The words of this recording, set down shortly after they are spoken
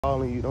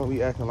calling you. Don't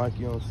be acting like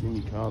you don't see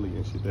me calling you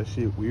and shit. That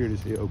shit weird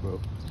as hell, bro.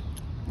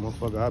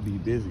 Motherfucker, I be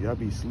busy. I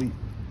be asleep.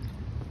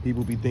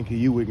 People be thinking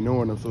you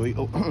ignoring them,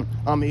 so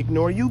I'm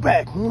ignoring you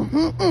back.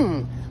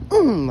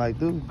 Like,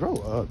 dude, grow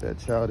up. That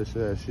childish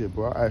ass shit,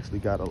 bro. I actually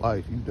got a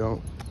life. You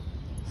don't.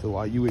 So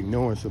while you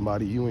ignoring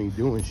somebody, you ain't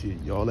doing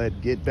shit. Y'all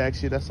that get back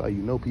shit, that's how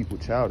you know people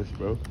childish,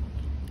 bro.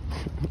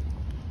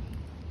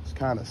 It's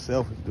kind of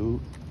selfish,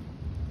 dude.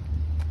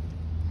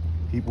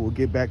 People will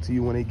get back to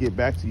you when they get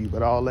back to you,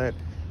 but all that,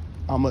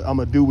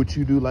 I'ma do what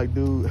you do, like,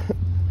 dude,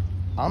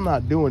 I'm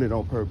not doing it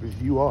on purpose.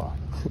 You are.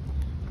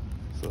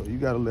 So you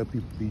gotta let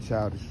people be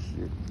childish and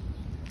shit.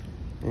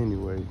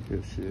 Anyway,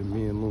 good shit.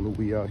 Me and Luna,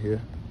 we out here.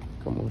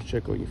 Come on,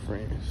 check on your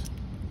friends.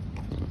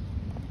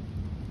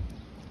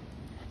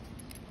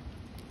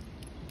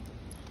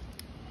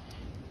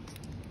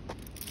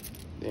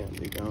 Damn,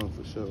 they gone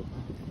for sure.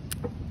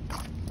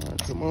 All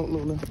right, come on,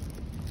 Luna.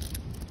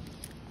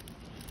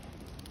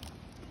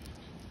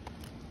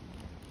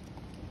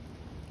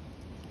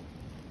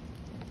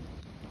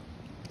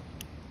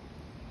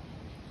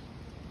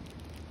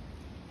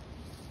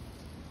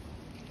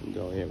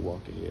 Go ahead,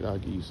 walk ahead. I'll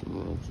give you some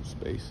room, some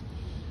space.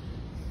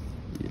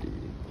 Yeah.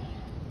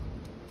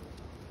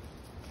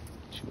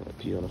 You want to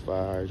pee on the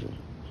fire hydrant?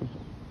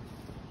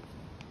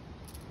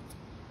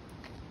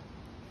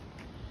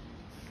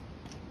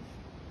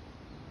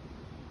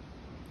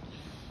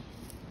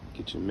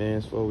 Get your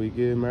mans before we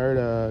get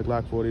murdered.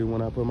 Glock 40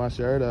 when I put my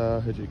shirt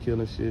up. Heard you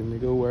killing shit,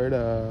 nigga, word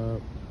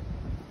up.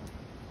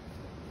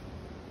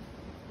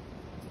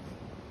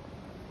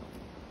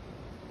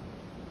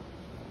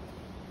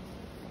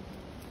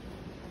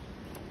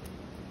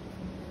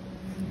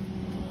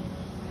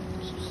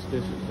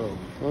 Different folk,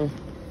 huh?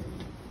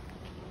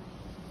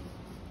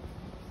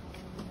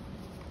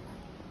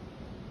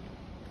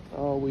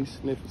 Always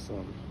sniffing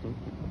something. Huh?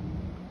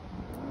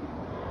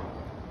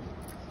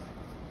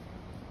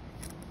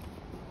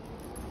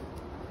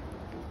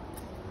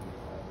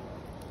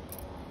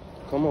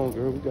 Come on,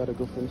 girl, we gotta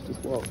go finish this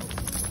walk.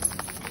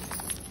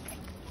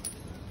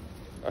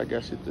 I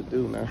got shit to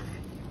do now.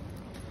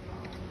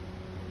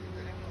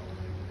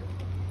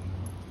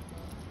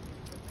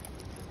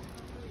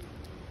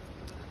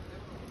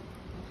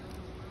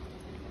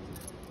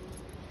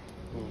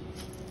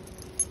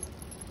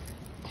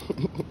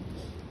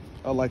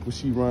 I like when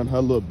she run her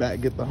little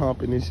back, get the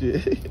humping and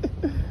shit.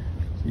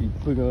 She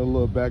putting her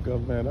little back up,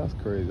 man. That's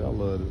crazy. I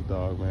love this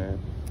dog, man.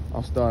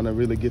 I'm starting to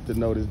really get to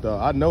know this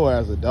dog. I know her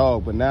as a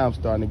dog, but now I'm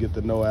starting to get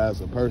to know her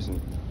as a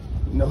person.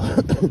 You know,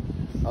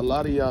 a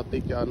lot of y'all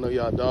think y'all know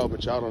y'all dog,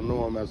 but y'all don't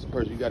know him as a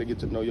person. You got to get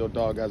to know your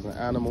dog as an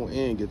animal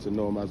and get to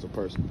know him as a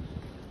person.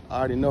 I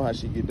already know how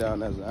she get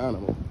down as an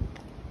animal.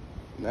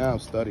 Now I'm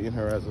studying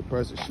her as a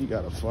person. She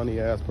got a funny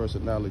ass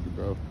personality,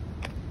 bro.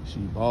 She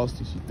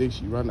bossy. She thinks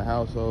she run the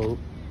household.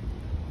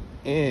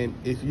 And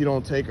if you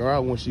don't take her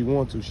out when she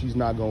wants to, she's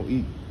not gonna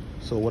eat.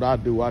 So what I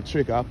do, I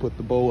trick her. I put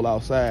the bowl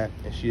outside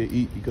and she'll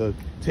eat because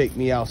take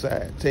me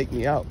outside, take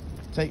me out,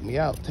 take me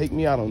out, take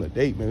me out on a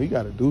date, man. We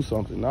gotta do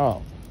something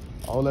now.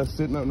 All that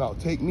sitting up, no,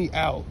 take me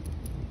out.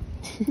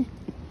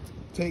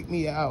 Take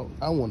me out.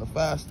 I want a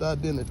 5-star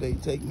dinner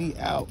date. Take me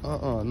out.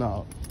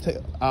 No.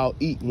 I'll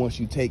eat once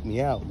you take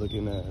me out,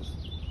 looking ass.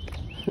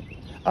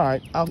 All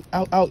right,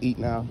 I'll eat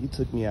now. You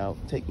took me out.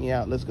 Take me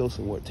out. Let's go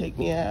somewhere. Take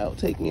me out.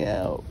 Take me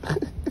out.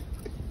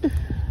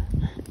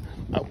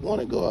 I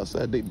want to go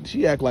outside.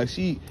 She act like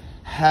she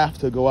have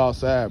to go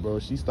outside, bro.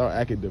 She start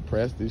acting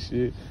depressed and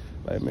shit.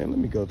 Like, man, let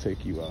me go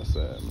take you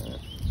outside, man.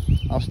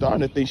 I'm starting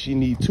to think she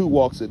need 2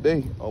 walks a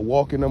day. A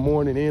walk in the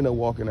morning and a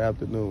walk in the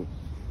afternoon.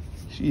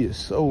 She is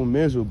so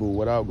miserable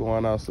without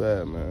going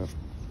outside, man.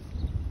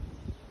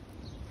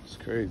 It's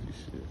crazy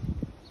shit.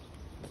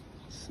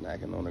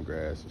 Snacking on the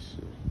grass and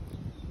shit.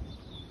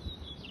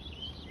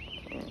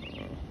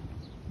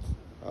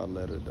 I'll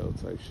let her though,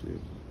 type shit.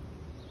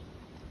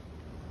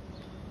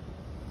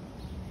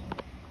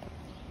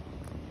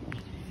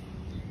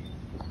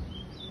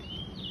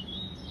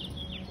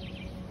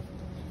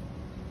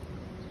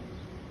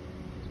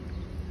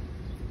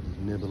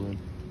 Nibbling.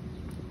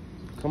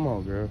 Come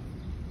on, girl.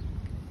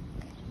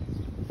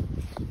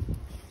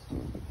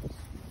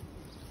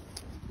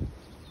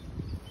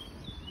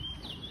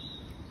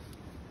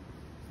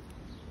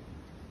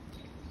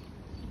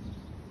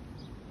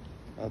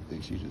 I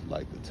think she just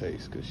like the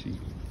taste, cause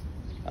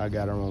I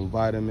got her on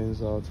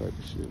vitamins, all type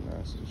of shit,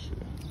 nice and shit.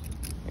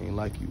 Ain't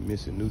like you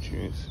missing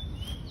nutrients.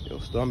 Your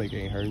stomach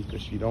ain't hurting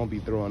cause she don't be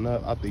throwing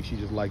up. I think she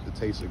just like the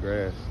taste of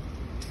grass.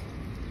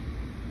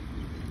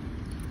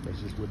 That's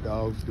just what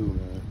dogs do,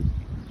 man.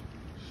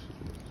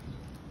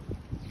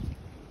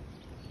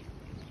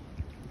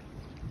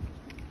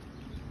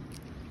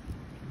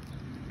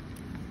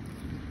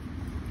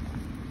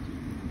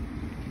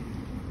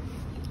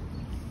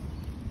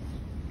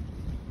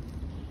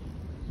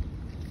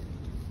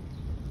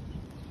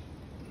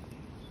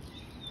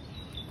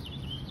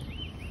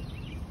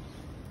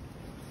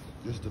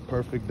 Just the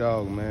perfect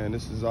dog, man.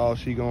 This is all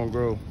she gonna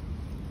grow.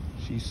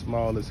 She's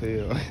small as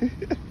hell.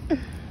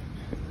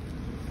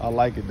 I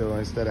like it though,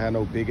 instead of having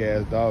no big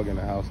ass dog in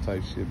the house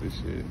type shit, this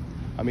shit.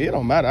 I mean, it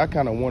don't matter. I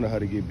kind of wanted her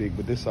to get big,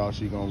 but this is all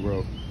she gonna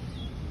grow.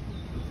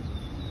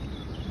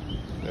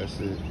 That's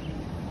it.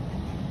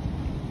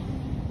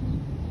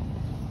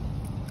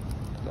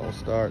 Don't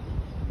start.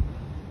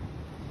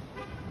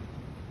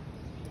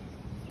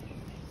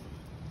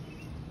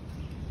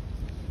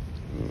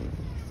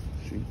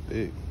 She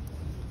thick.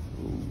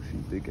 Ooh, she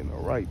thick in the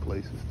right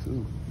places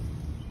too.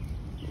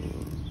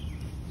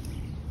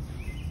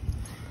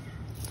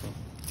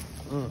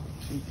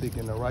 She thick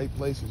in the right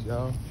places,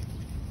 y'all.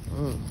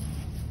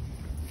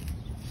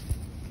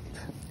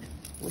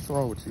 What's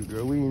wrong with you,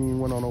 girl? We ain't even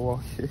went on a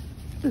walk yet.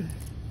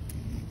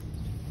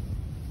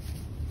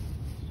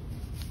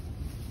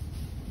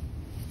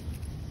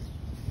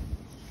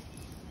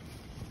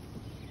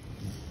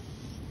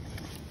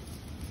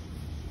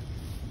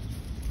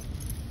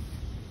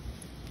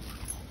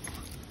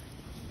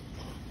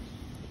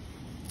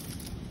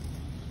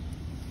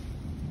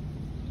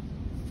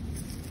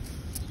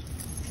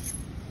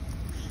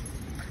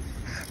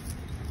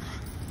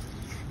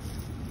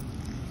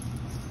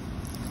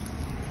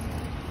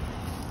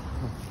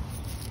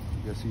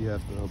 Guess she had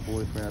to, her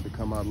boyfriend had to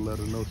come out and let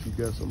her know she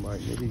got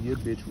somebody. Nigga, your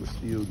bitch would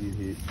still get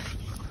hit.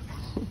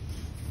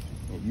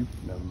 And you,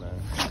 never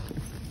mind.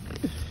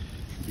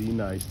 Be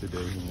nice today.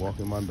 I'm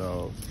walking my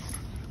dog.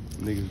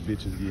 Niggas,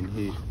 bitches getting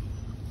hit.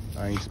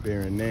 I ain't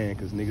sparing none,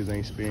 cause niggas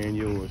ain't sparing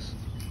yours.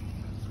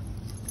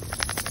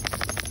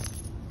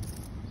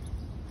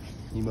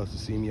 He must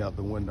have seen me out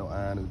the window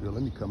eyeing his girl.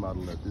 Let me come out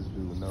and let this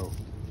dude know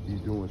he's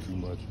doing too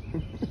much.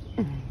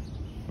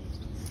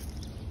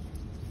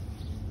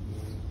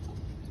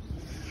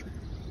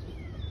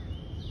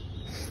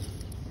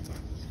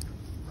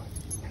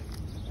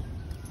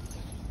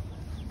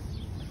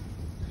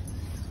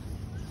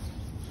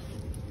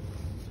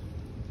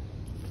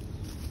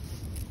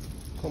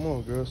 Come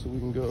on, girl, so we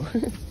can go.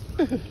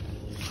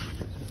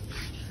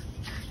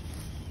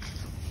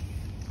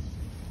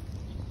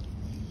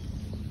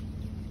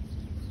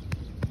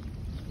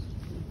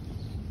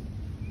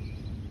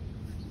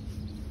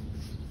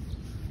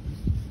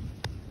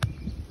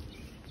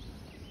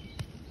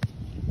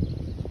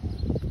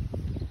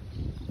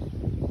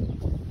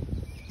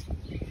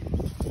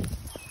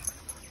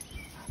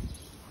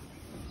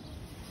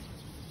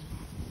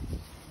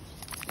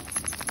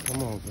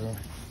 Come on, girl.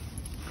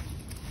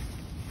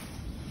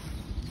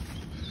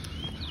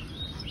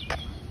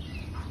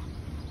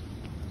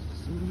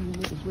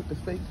 Niggas with the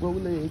fake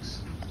Rolex.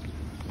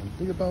 And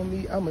think about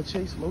me, I'ma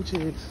chase more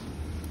chicks.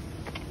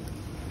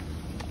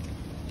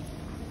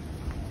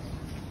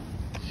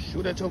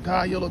 Shoot at your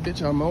car, yellow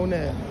bitch, I'm on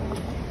that.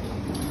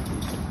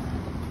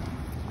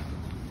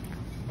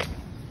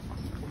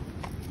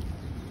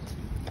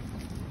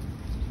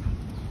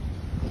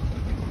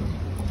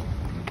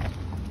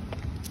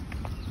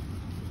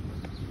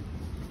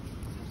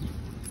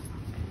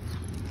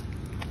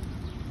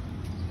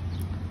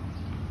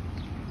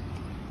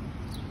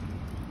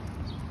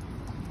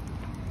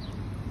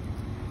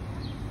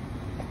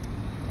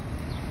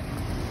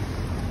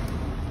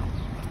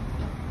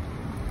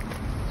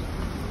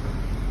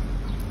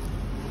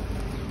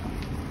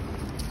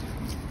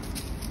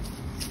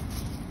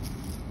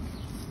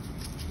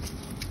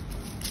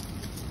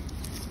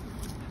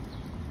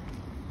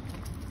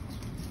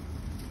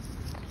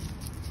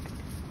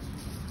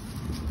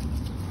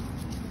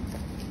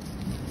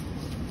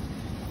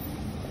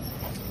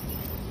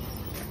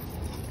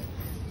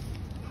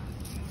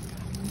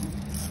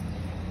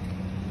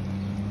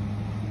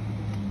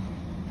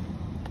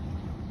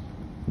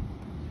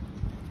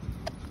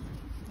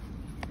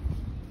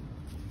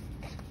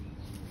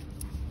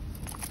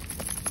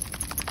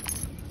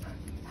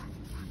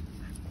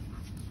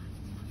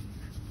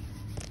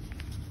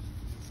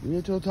 You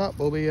at your top,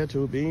 Bobby, at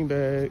your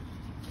beanbag.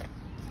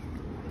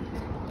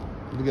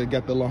 Look at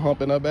got the little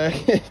hump in her back.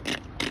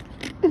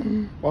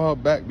 Why her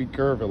back be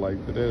curving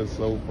like that? That is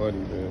so funny,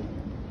 man.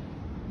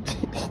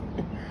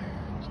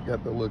 She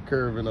got the little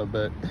curve in her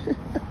back.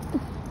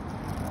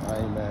 I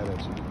ain't mad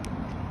at you.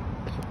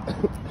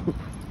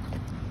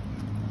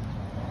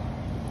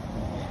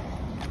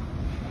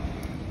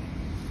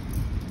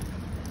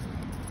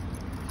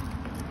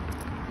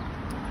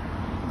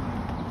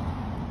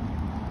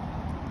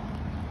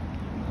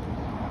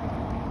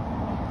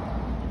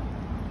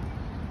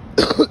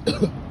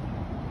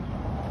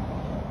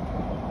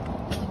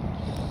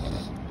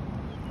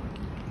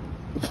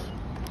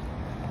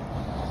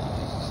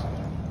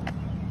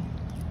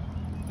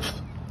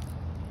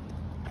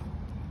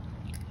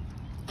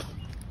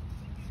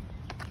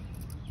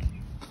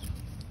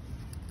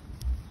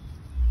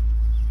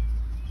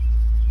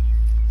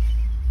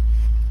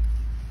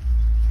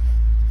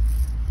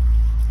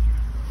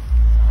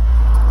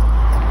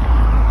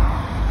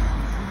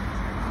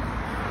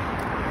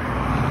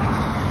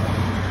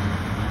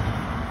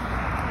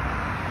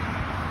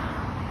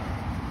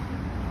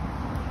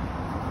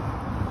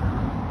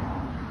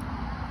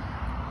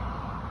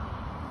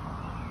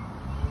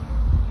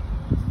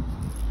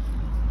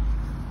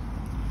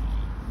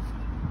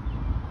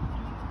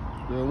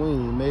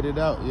 made it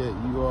out yet.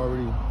 You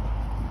already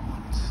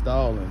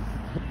stalling.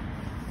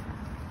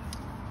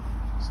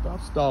 Stop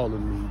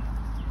stalling me.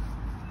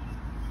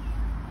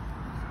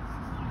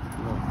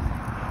 No.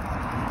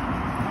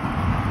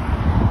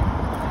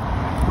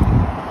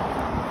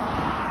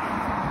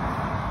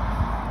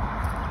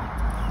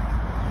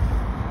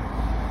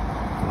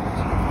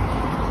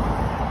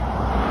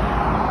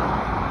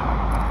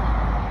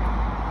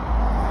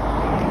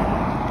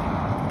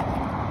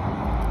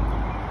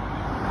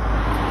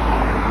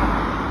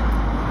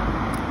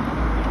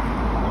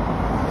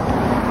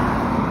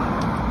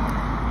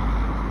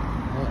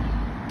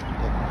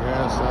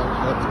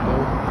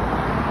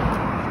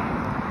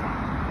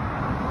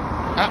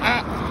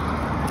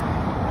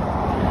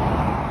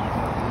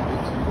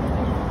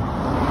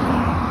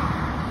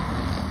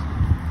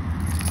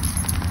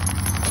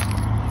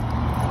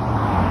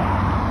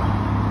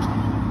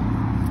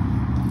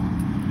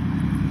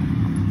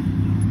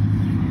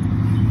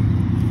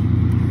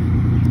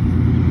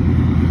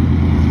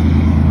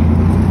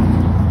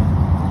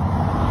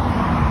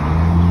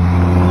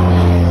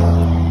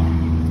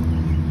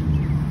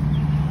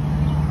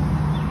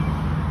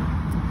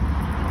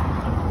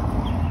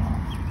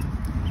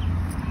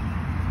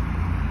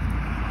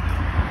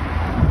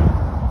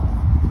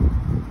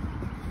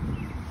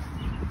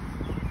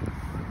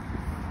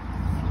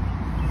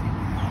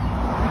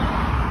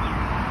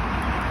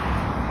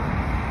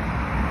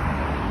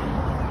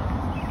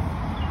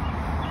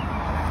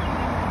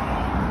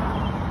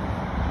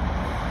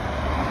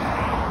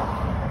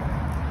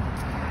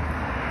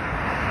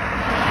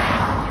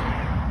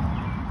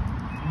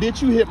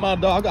 Bitch, you hit my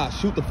dog, I gotta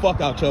shoot the fuck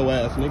out your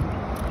ass, nigga.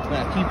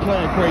 Now keep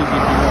playing crazy if you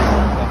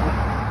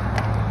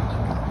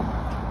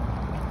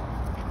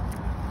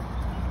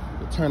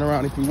want. Turn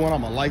around if you want,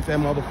 I'ma light that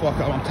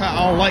motherfucker. I'm tired.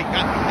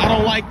 I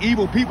don't like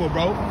evil people,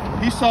 bro.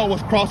 He saw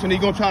what's crossing, he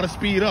gonna try to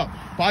speed up.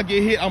 If I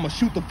get hit, I'ma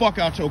shoot the fuck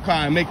out your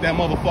car and make that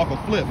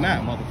motherfucker flip.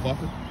 Now,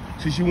 motherfucker.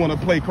 Since you wanna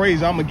play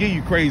crazy, I'ma give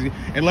you crazy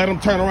and let him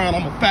turn around.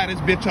 I'ma fat this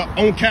bitch up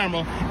on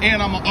camera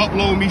and I'ma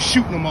upload me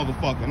shooting the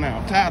motherfucker. Now,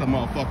 I'm tired of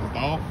motherfuckers,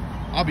 dog.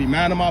 I'll be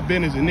minding my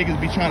business and niggas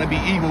be trying to be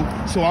evil,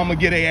 so I'ma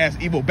get their ass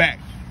evil back.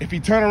 If he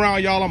turn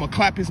around, y'all, I'ma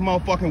clap his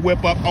motherfucking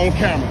whip up on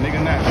camera, nigga.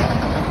 Now,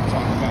 that's what I'm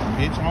talking about,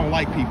 bitch. I don't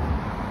like people.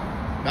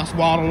 That's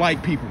why I don't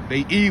like people.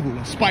 They evil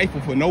and spiteful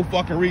for no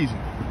fucking reason.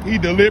 He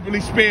deliberately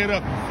sped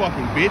up, you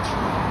fucking bitch.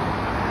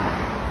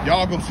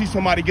 Y'all gonna see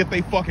somebody get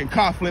their fucking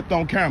car flipped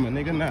on camera,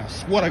 nigga. Now,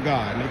 swear to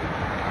God, nigga.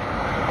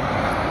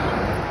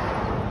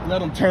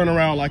 Let him turn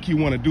around like he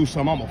wanna do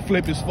something. I'ma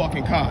flip his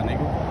fucking car,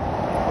 nigga.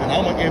 And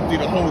I'm gonna empty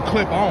the whole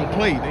clip. I don't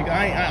play, nigga.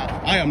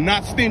 I am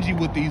not stingy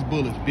with these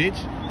bullets, bitch.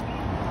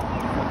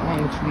 What's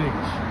wrong with you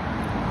niggas?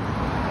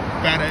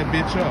 Fat that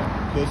bitch up,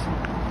 pussy.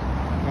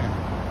 Man.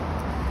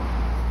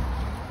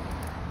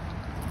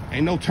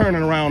 Ain't no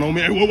turning around on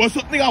me. Hey, well, what's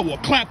up, nigga? I will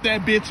clap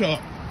that bitch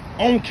up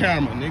on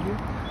camera, nigga.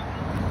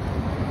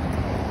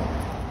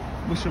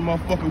 Wish a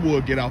motherfucker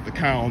would get out the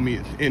car on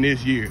me in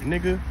this year,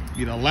 nigga.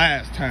 Be the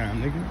last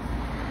time, nigga.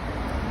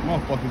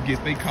 Motherfuckers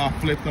get their car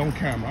flipped on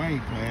camera. I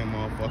ain't playing,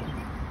 motherfucker.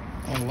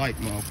 I don't like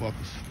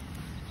motherfuckers.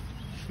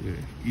 Shit.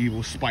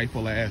 Evil,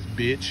 spiteful ass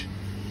bitch.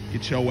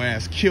 Get your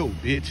ass killed,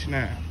 bitch.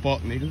 Nah,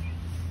 fuck, nigga.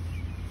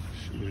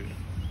 Shit.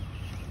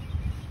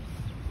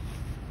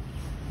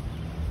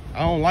 I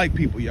don't like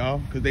people, y'all,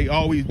 because they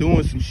always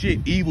doing some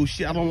shit, evil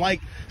shit. I don't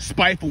like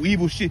spiteful,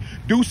 evil shit.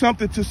 Do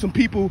something to some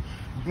people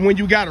when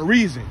you got a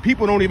reason.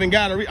 People don't even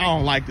got a reason. I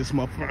don't like this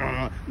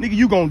motherfucker. Nigga,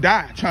 you gonna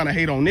die trying to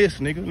hate on this,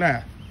 nigga.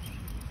 Nah.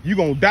 You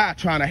gonna die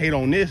trying to hate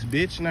on this,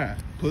 bitch. Nah,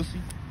 pussy.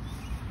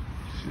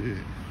 Shit,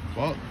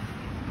 fuck.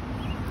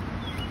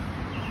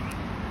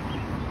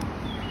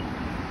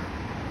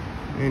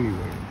 Anyway,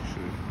 shit.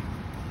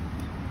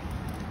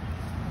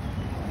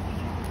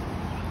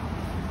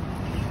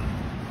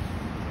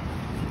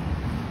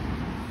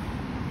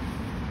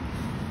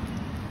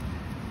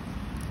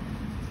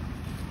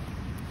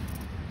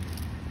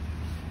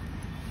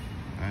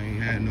 I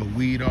ain't had no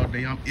weed all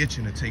day. I'm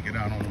itching to take it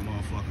out on the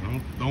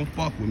motherfucker. Don't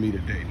fuck with me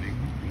today,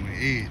 nigga. On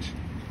the edge.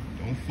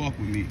 Don't fuck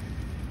with me.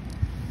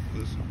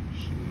 Listen,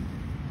 shit.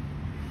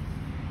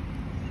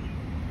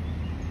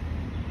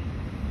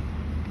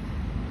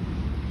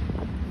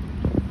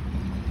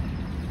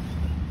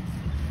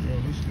 Yo,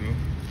 let's go.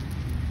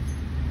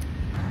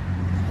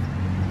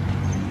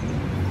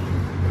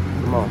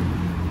 Come on.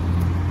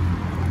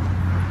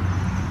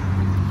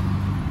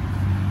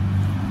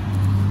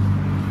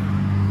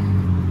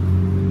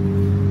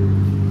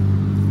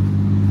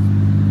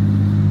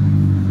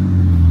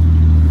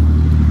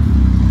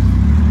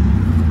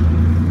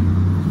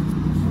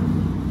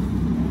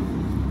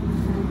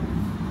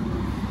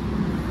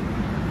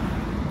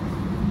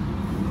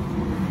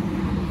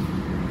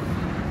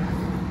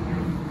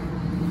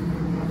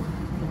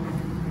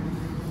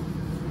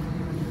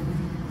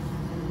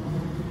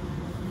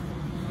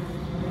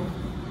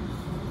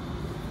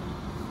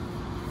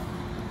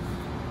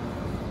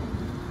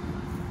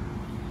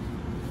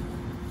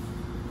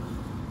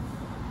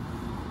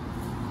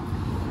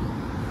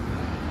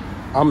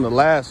 I'm the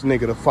last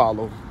nigga to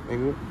follow,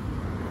 nigga.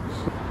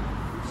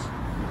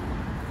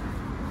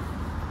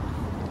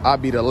 I'll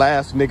be the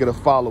last nigga to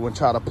follow and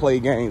try to play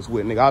games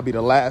with, nigga. I'll be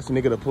the last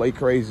nigga to play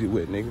crazy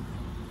with, nigga.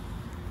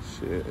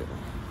 Shit.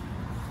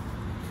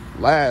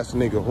 Last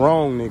nigga,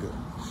 wrong nigga.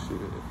 Shit.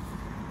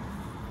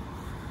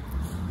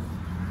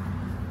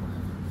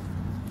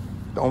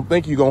 Don't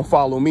think you gonna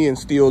follow me and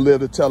still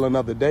live to tell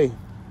another day.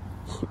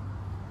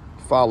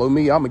 Follow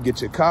me, I'ma get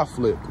your car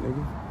flipped,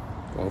 nigga.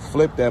 Gonna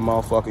flip that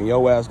motherfucker and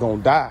your ass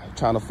gonna die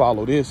trying to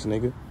follow this,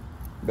 nigga.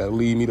 Better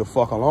leave me the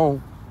fuck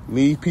alone.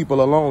 Leave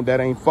people alone that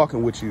ain't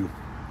fucking with you.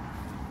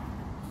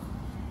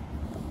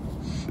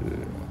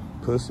 Shit.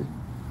 Pussy.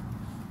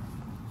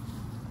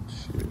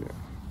 Shit.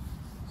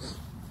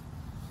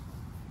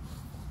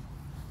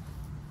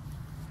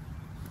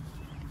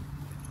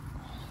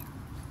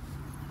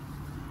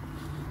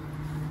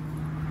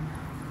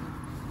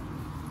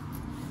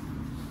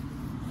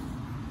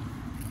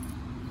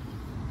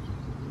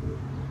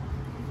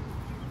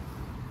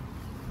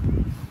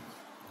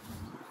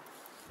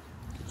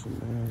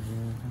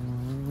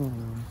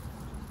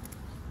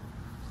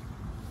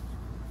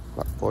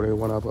 Like 40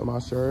 when I put my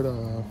shirt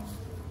off.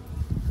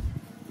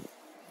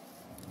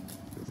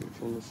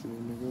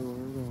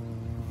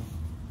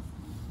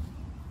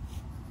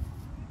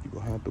 You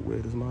gonna have to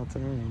wait, it's my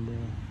turn, bro.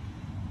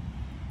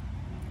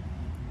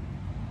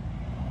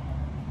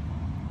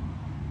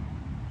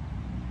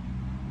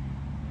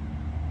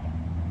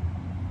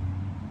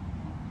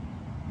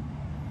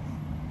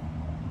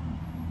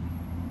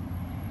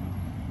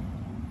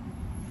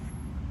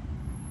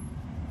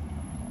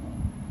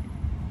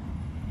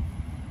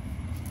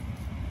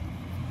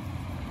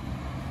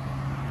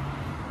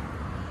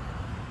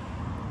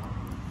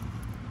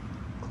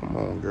 Come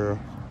on, girl.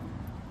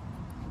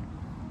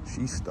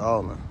 She's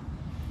stalling.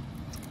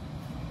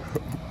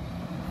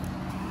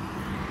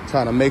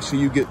 Trying to make sure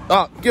you get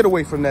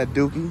away from that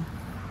dookie.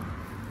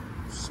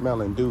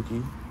 Smelling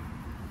dookie.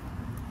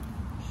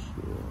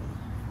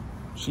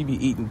 She be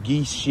eating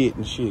geese shit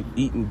and shit.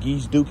 Eating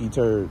geese dookie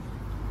turd.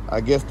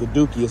 I guess the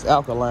dookie is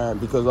alkaline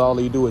because all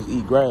they do is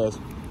eat grass.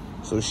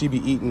 So she be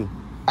eating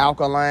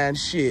alkaline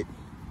shit.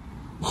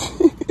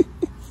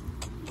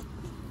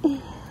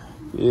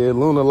 Yeah,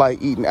 Luna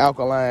like eating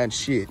alkaline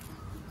shit.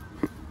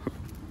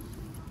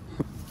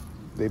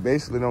 They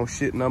basically don't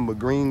shit nothing but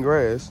green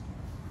grass.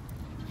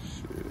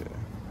 Shit.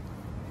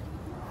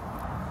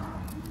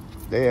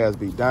 They ass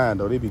be dying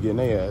though. They be getting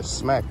their ass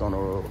smacked on the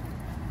road.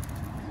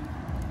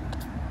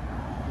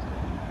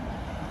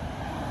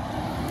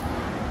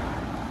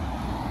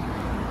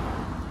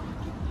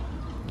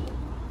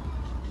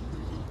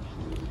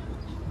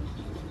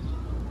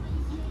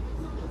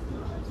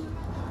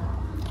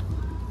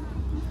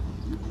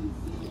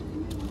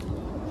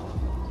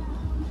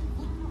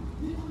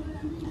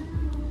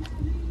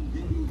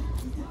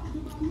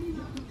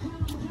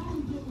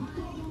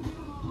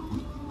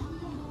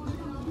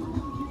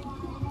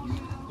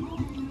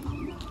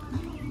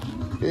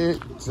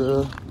 Get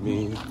to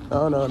me,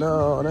 oh no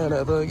no, they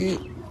never get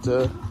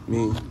to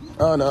me,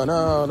 oh no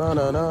no no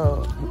no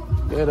no,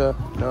 get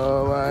up,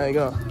 no I ain't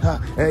gonna,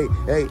 hey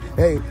hey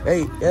hey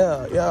hey,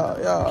 yeah,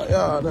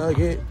 no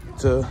get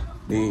to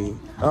me,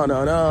 oh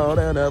no no,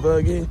 they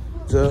never get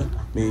to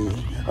me,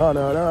 oh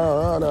no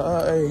no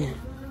no, hey.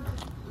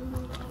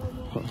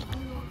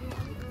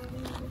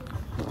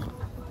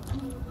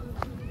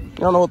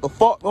 Y'all know what the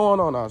fuck going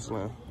on now,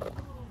 Slim?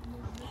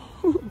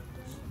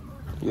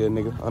 Yeah,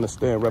 nigga,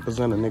 understand,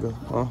 represent a nigga,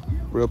 huh?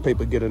 Real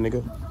paper getter,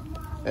 nigga.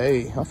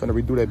 Hey, I'm finna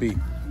redo that beat.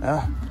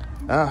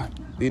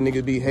 These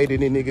niggas be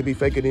hating, these niggas be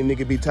faking, these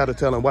niggas be tired of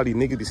telling why these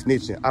niggas be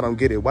snitching. I don't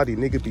get it, why these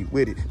niggas be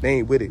with it? They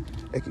ain't with it.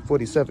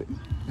 AK-47.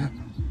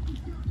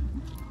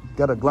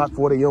 Got a Glock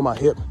 40 on my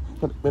hip.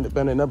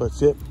 Been number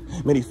tip.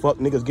 Many fuck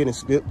niggas getting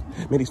skipped.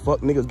 Many fuck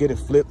niggas getting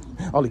flipped.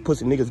 All these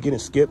pussy niggas getting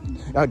skipped.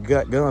 I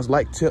got guns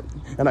like Tip,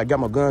 and I got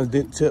my guns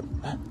didn't tip.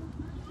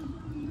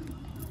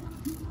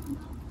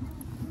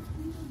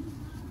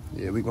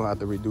 Yeah, we gonna have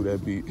to redo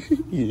that beat.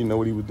 You know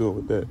what he was doing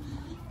with that.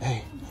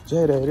 Hey,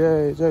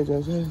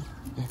 JGG.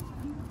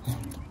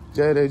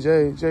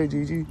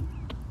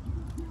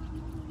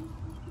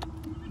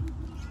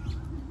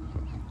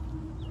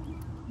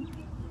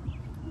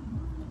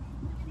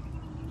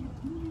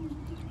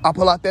 I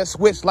pull out that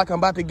switch like I'm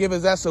about to give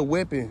his ass a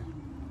whipping.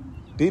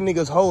 These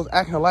niggas hoes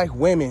acting like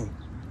women.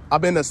 I've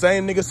been the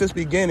same nigga since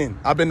beginning.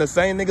 I've been the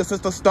same nigga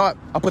since the start.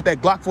 I put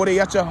that Glock 40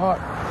 at your heart.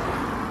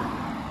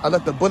 I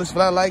let the bullets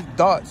fly like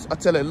darts. I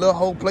tell that little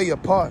hoe play your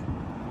part.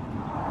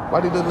 Why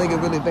do this nigga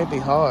really think they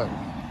hard?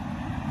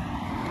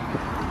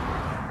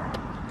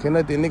 Can't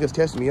let these niggas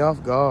catch me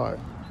off guard.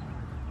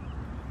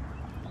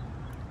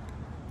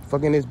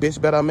 Fucking this bitch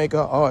better make her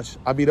arch.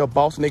 I be the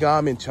boss nigga,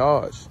 I'm in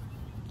charge.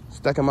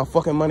 Stacking my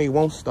fucking money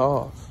won't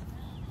starve.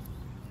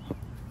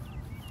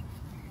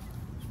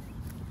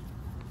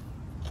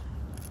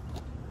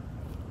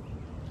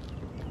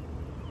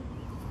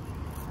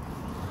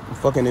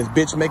 Fucking this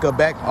bitch make her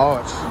back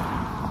arch.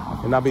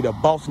 And I be the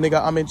boss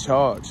nigga, I'm in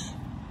charge.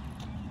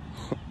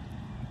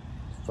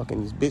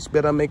 Fucking this bitch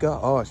better make her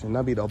arch. And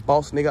I be the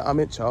boss nigga,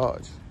 I'm in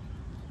charge.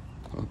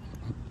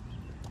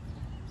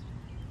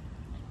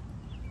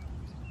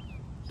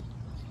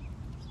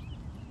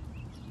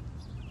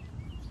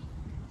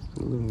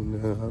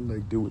 Luna, I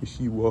like the way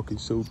she walking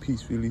so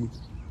peacefully.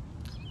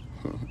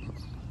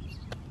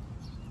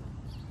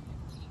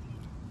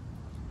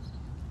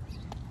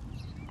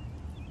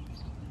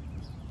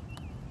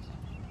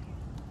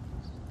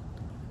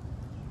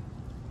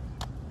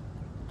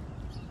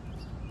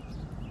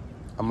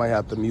 I might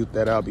have to mute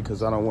that out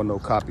because I don't want no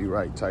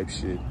copyright type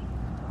shit. You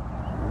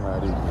know how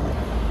they do.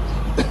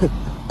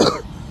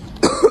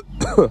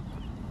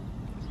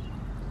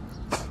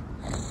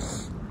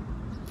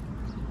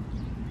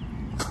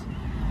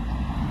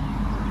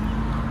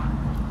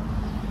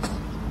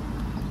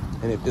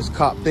 And if this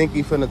cop think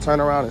he finna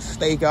turn around and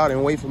stake out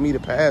and wait for me to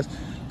pass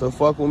the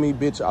fuck with me,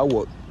 bitch, I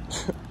would.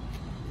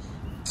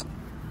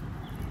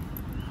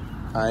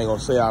 I ain't gonna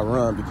say I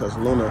run because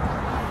Luna,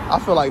 I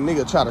feel like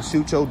nigga try to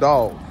shoot your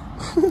dog.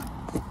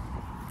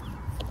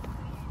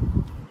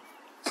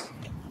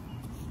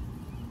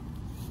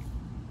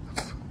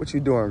 What you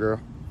doing, girl?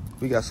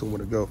 We got somewhere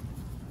to go.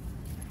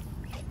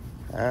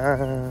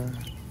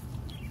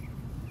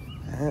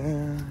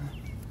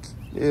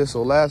 Yeah,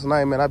 so last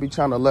night, man, I be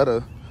trying to let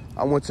her,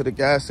 I went to the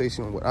gas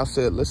station. I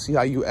said, let's see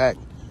how you act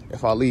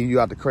if I leave you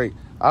out the crate.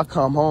 I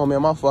come home,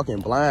 man, my fucking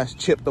blinds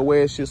chipped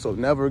away and shit, so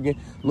never again.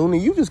 Luna,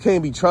 you just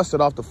can't be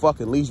trusted off the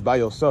fucking leash by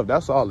yourself.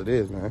 That's all it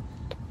is, man.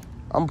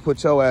 I'm gonna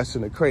put your ass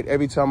in the crate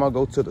every time I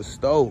go to the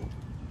store.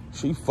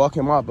 She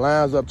fucking my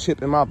blinds up,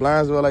 chipping my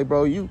blinds up. Like,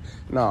 bro, you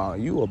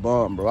a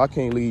bum, bro. I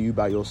can't leave you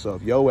by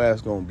yourself. Your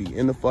ass gonna be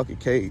in the fucking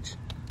cage.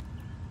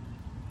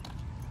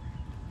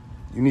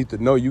 You need to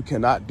know you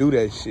cannot do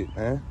that shit,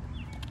 man.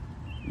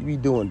 You be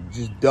doing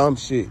just dumb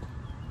shit.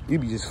 You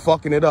be just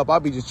fucking it up. I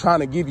be just trying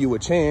to give you a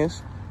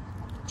chance.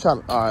 All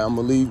right, I'm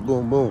gonna leave,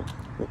 boom, boom.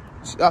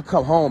 I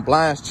come home,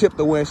 blinds chipped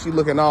away, and she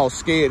looking all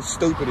scared,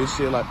 stupid and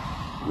shit. Like,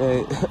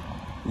 man,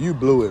 you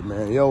blew it,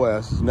 man. Your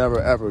ass is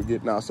never, ever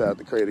getting outside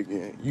the crate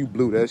again. You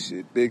blew that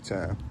shit big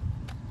time.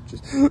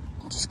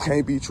 Just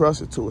can't be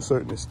trusted to a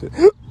certain extent.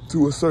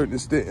 To a certain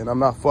extent, and I'm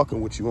not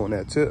fucking with you on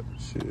that tip.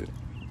 Shit.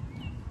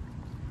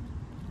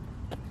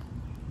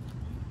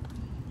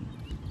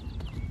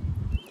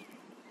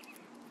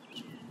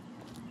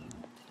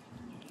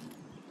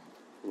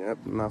 Yep,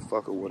 I'm not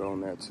fucking with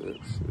on that tip.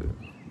 Shit.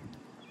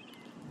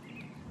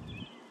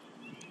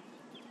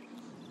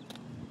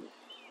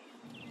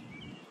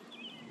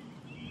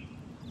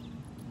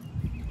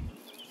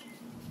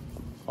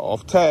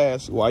 Off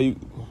task. Why you?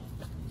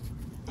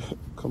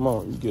 Come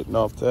on, you getting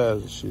off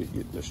task and shit,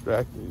 getting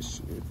distracted and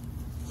shit.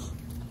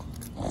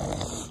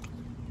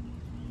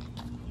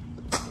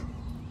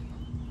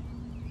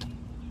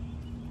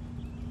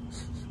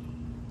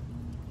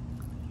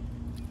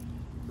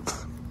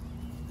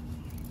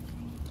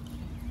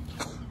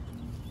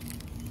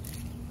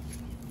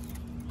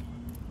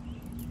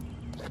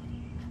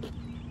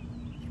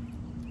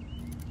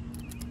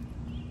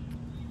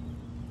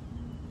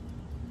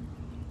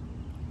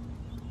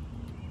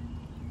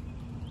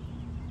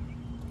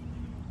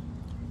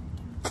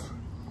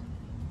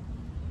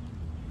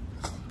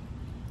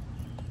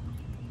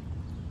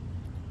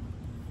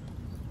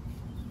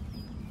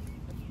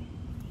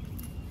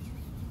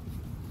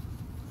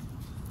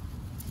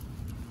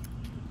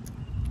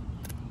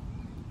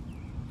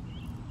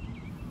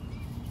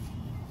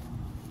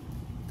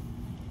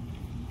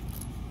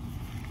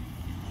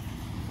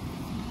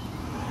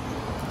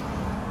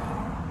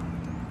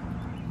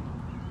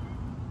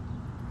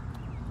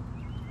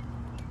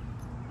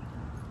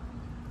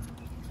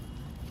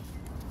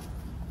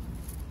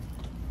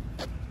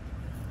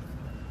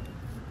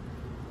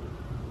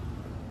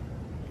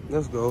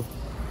 Let's go.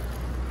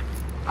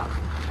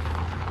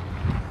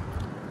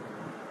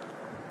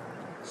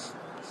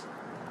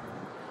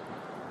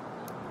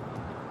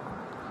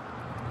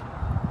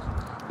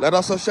 Let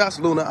off some shots,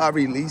 Luna. I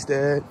release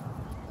that.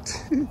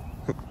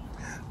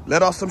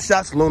 Let off some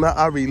shots, Luna.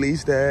 I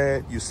release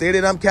that. You say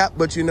that I'm capped,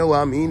 but you know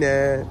I mean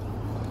that.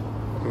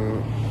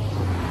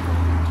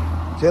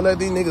 Can't let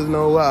these niggas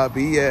know where I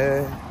be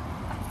at.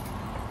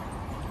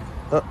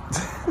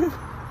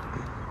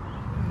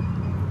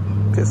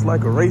 Pissed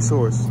like a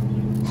racehorse.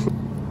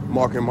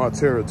 Marking my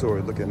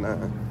territory, looking at.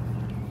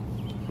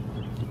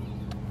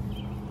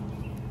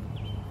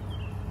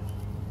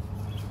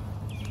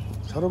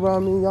 Talk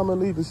about me, I'ma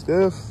leave it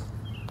stiff.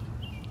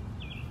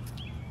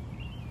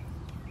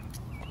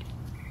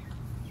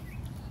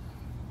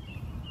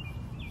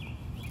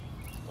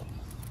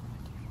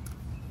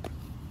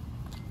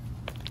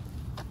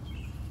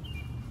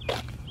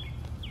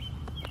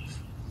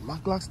 My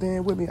Glock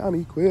stand with me, I'm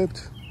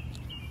equipped.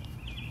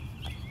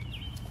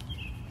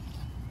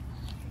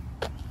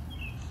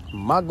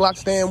 My Glock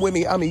stand with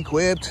me, I'm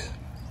equipped.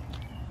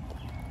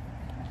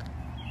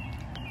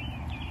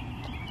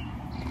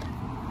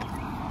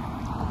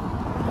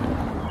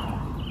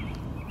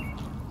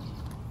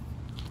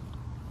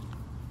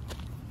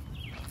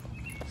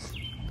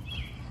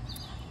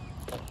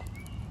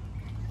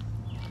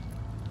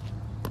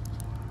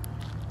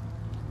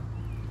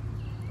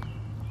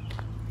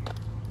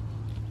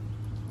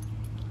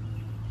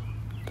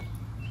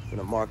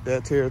 Gonna mark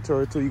that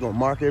territory too. You gonna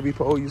mark every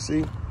pole you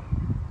see?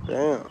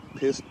 Damn,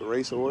 pissed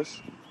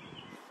racehorse.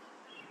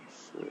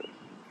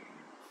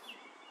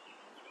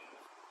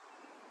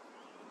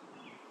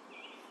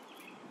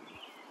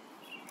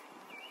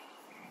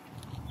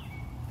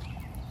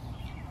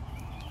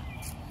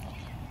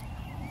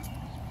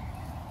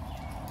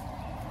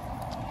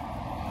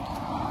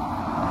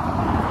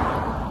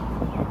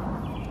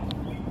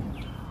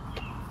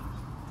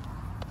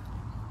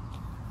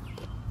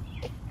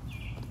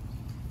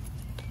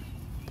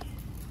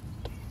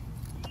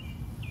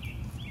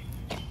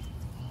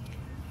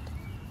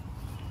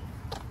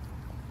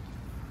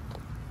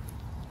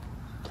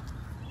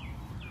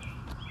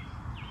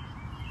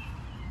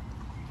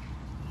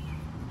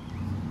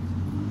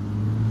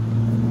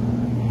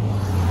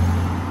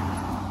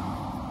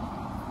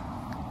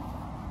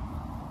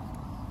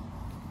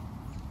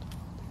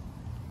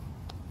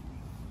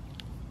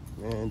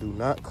 Man, do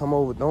not come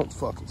over. Don't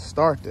fucking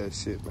start that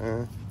shit,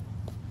 man.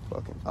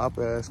 Fucking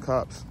op-ass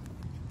cops.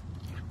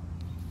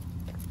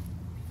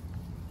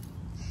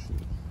 Shit.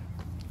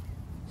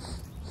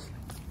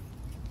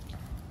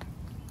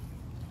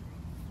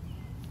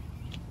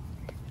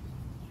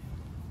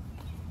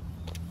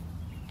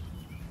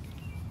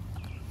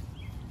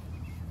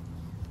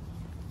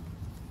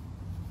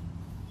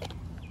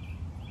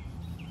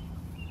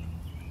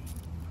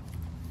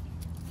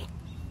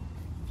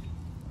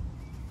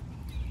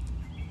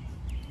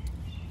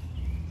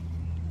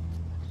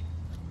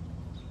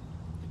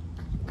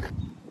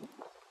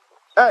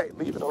 Hey,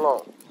 leave it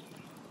alone.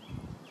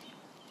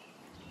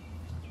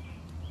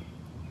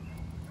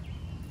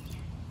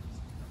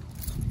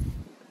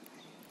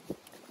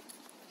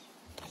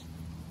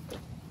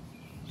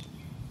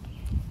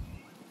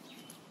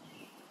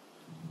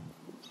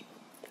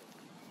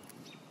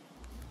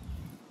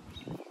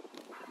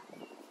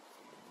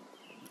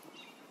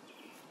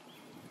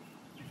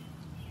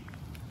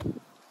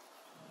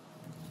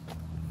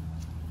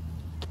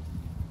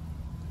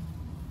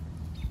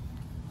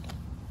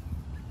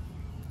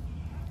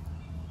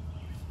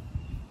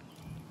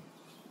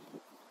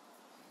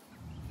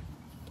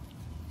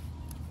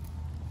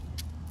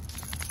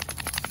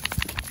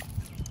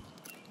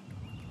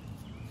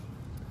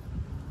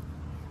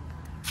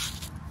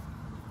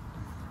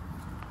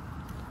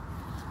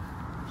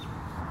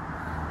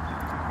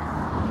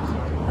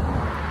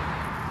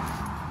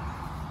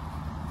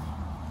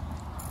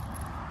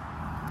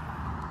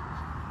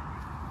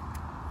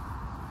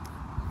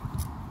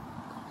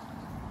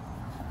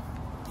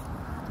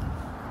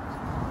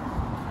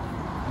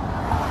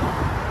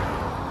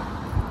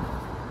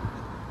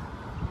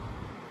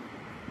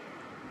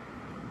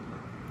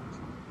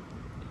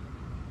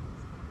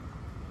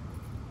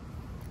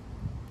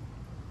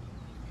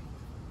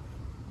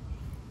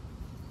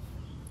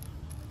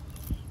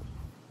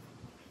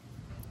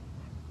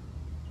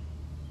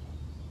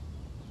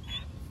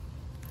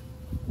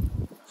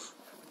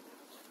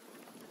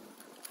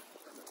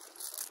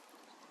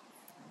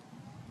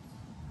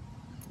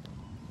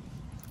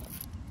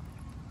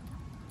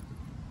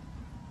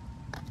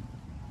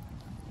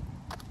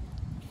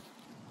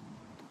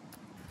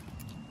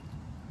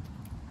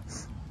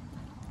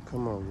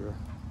 Come on, girl.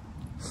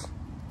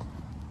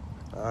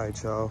 All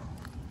right, y'all.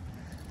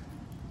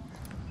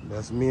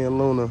 That's me and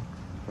Luna. You know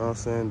what I'm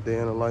saying? Day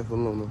in the life of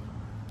Luna.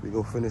 We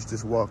gonna finish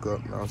this walk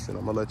up. You know what I'm saying?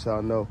 I'm gonna let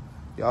y'all know.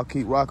 Y'all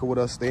keep rocking with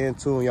us. Stay in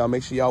tune. Y'all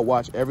make sure y'all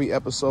watch every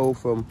episode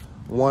from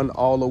 1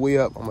 all the way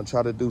up. I'm gonna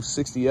try to do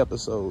 60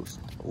 episodes.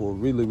 We're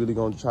really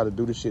gonna try to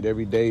do this shit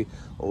every day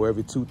or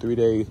every 2-3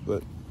 days.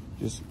 But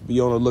just be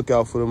on the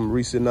lookout for them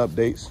recent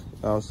updates. You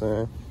know what I'm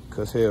saying?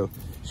 Cause hell,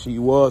 she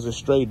was a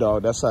stray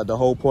dog. That's like the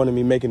whole point of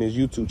me making this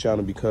YouTube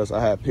channel, because I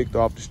had picked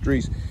her off the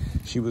streets.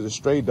 She was a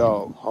stray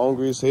dog,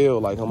 hungry as hell,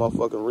 like her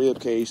motherfucking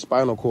rib cage,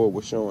 spinal cord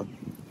was showing.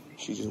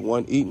 She just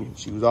wasn't eating.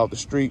 She was off the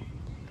street,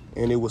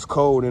 and it was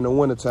cold in the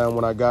wintertime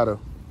when I got her.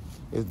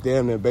 It's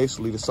damn near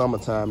basically the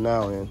summertime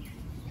now, and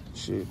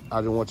shit,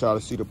 I just want y'all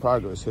to see the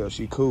progress. Hell,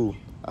 she cool.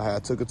 I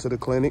had took her to the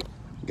clinic,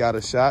 got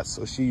her shot,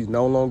 so she's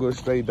no longer a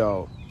stray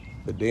dog.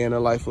 The day in the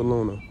life of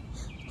Luna.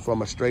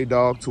 From a stray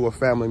dog to a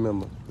family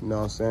member, you know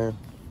what I'm saying?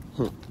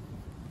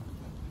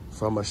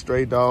 From a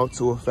stray dog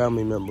to a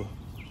family member.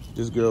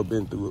 This girl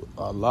been through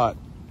a lot.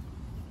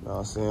 You know what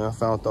I'm saying? I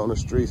found her on the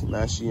streets.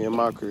 Now she in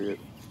my crib.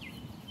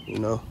 You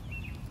know?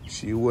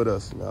 She with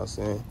us, you know what I'm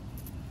saying?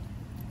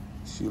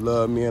 She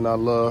love me and I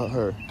love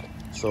her.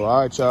 So,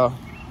 all right, y'all.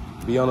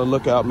 Be on the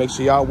lookout. Make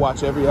sure y'all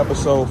watch every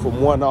episode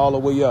from 1 all the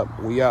way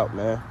up. We out,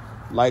 man.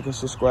 Like and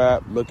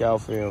subscribe.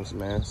 Lookout Films,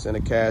 man. Send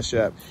a cash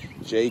app.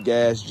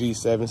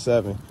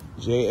 JGasG77.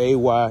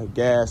 JAY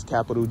Gas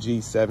capital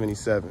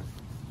G77. You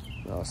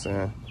know what I'm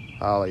saying?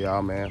 Holla,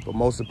 y'all, man. But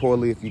most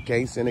importantly, if you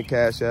can't send a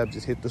cash app,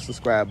 just hit the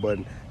subscribe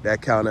button.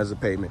 That count as a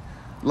payment.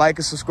 Like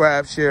and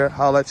subscribe, share.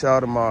 Holla at y'all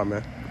tomorrow,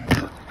 man.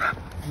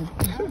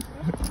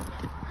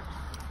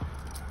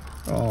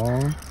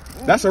 Oh,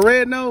 that's a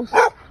red nose?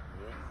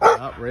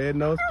 Yep, red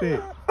nose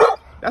pit.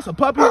 That's a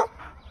puppy?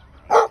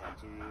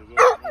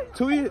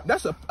 2 years?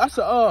 That's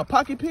a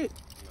pocket pit.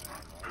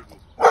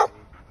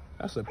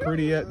 That's a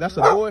pretty, that's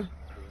a boy.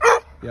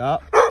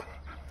 Yup.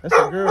 That's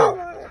a girl.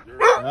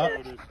 Yup.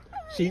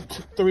 She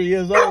 3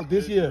 years old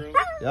this year.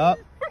 Yup.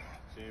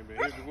 She ain't been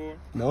hit before?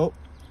 Nope.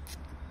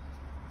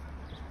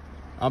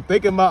 I'm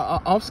thinking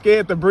about, I'm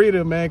scared to breed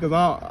her, man, because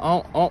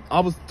I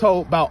was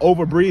told about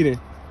overbreeding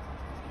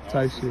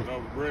type shit.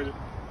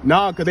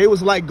 Nah, because they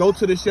was like, go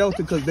to the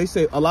shelter, because they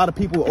say a lot of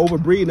people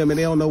overbreed them and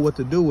they don't know what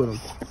to do with them.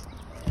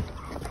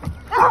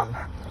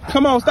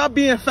 Come on, stop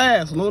being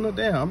fast, Luna.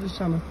 Damn, I'm just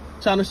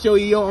trying to show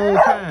you your own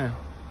kind.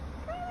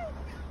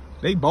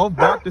 They both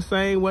bark the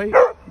same way.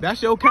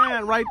 That's your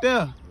kind right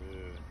there. Yeah.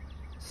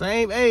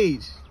 Same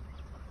age.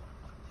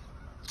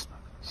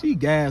 She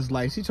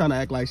gaslight. She trying to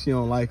act like she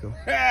don't like him.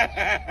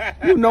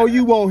 You know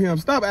you want him.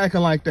 Stop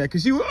acting like that.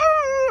 Cause you,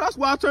 that's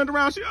why I turned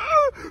around. She,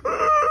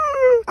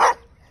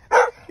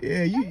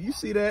 yeah, you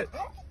see that?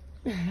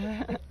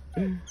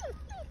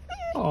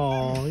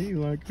 Oh,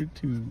 you like her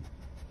too.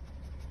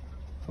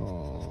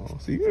 Oh,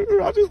 see,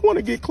 I just want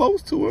to get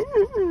close to him.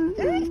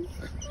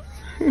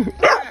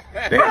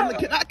 Damn, I'm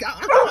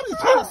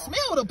just trying to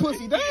smell the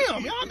pussy.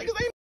 Damn, y'all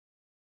niggas ain't